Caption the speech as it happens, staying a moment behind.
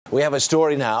We have a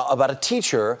story now about a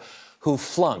teacher who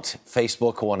flunked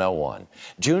Facebook 101.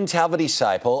 June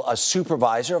Talvedi-Seipel, a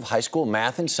supervisor of high school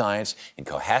math and science in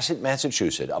Cohasset,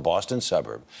 Massachusetts, a Boston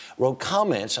suburb, wrote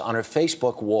comments on her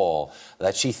Facebook wall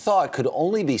that she thought could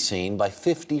only be seen by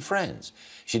 50 friends.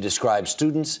 She described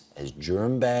students as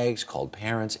germ bags, called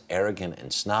parents arrogant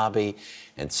and snobby,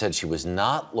 and said she was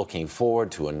not looking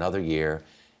forward to another year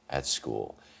at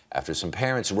school. After some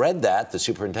parents read that, the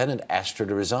superintendent asked her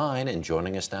to resign, and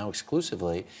joining us now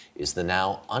exclusively is the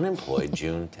now unemployed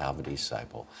June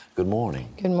Talvedi-Seipel. Good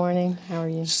morning. Good morning. How are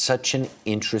you? Such an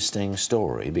interesting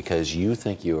story, because you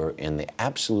think you're in the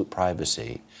absolute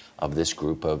privacy of this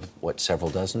group of, what, several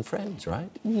dozen friends, right?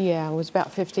 Yeah, it was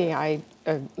about 50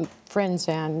 friends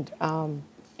and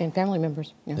family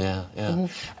members. Yeah. Mm-hmm.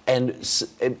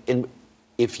 And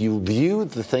if you view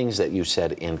the things that you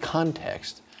said in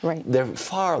context, right, they're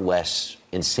far less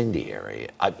incendiary,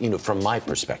 from my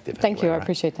perspective. Thank you. Right? I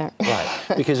appreciate that.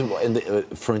 Right. Because,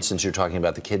 for instance, you're talking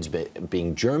about the kids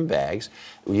being germ bags.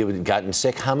 You had gotten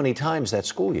sick how many times that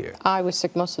school year? I was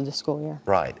sick most of the school year.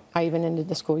 Right. I even ended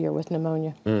the school year with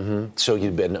pneumonia. Mm-hmm. So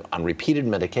you'd been on repeated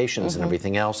medications and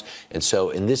everything else. And so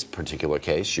in this particular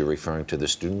case, you're referring to the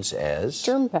students as?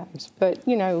 Germ bags. But,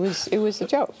 it was a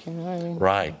joke.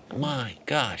 Right. My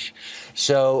gosh.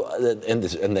 So,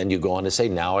 and then you go on to say,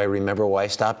 now I remember why I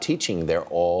stopped teaching. They're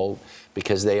all,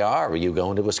 because they are. You go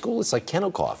into a school, it's like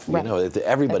kennel cough. Right.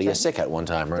 Everybody That's is sick at one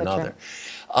time or That's another.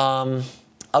 Right.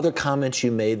 Other comments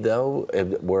you made, though,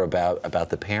 were about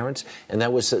the parents, and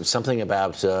that was something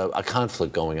about a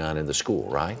conflict going on in the school,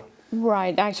 right?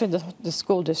 Right. Actually, the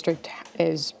school district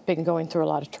has been going through a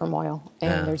lot of turmoil,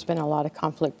 and there's been a lot of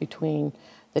conflict between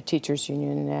the teachers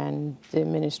union and the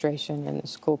administration and the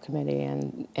school committee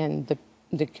and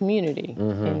the community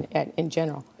in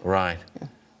general. Right. Yeah.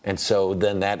 And so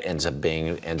then that ends up.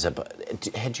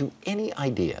 Had you any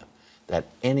idea that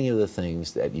any of the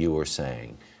things that you were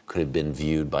saying could have been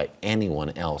viewed by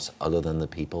anyone else other than the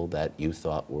people that you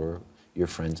thought were your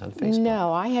friends on Facebook?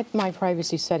 No, I had my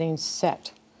privacy settings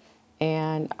set.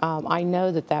 And I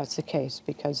know that that's the case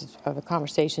because of a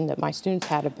conversation that my students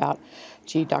had about,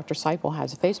 gee, Dr. Seipel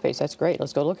has a face page. That's great.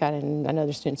 Let's go look at it. And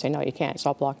another student say, no, you can't. It's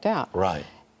all blocked out. Right.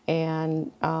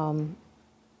 And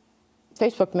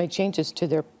Facebook made changes to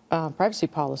their privacy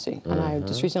policy. And I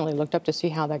just recently looked up to see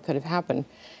how that could have happened.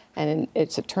 And it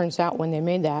turns out when they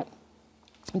made that,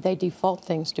 they default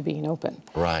things to being open.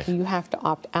 Right. You have to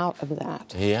opt out of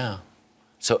that. Yeah.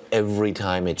 So every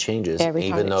time it changes,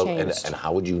 and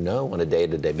how would you know on a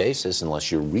day-to-day basis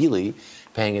unless you're really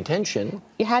paying attention?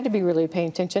 You had to be really paying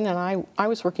attention, and I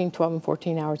was working 12 and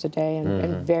 14 hours a day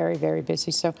and very, very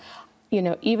busy. So,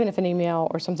 even if an email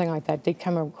or something like that did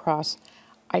come across,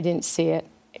 I didn't see it.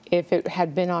 If it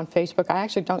had been on Facebook, I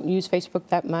actually don't use Facebook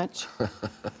that much.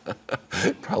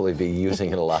 Probably be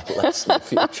using it a lot less in the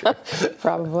future.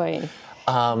 Probably.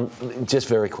 Just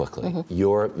very quickly,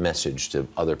 your message to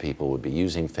other people would be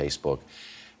using Facebook.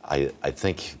 I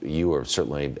think you were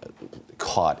certainly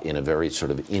caught in a very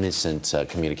sort of innocent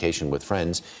communication with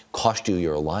friends, cost you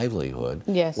your livelihood.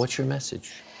 Yes. What's your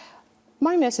message?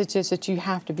 My message is that you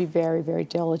have to be very, very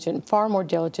diligent, far more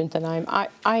diligent than I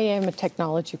am a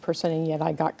technology person, and yet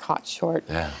I got caught short.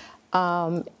 Yeah.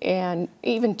 And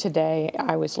even today,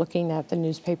 I was looking at the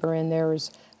newspaper, and there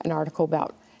was an article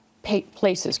about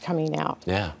places coming out.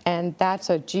 Yeah. And that's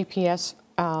a GPS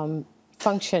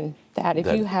function that if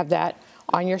you have that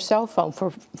on your cell phone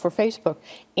for Facebook,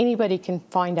 anybody can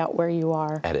find out where you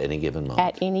are. At any given moment.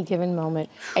 At any given moment.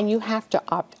 And you have to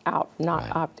opt out,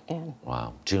 not opt in.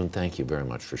 Wow. June, thank you very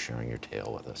much for sharing your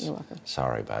tale with us. You're welcome.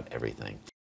 Sorry about everything.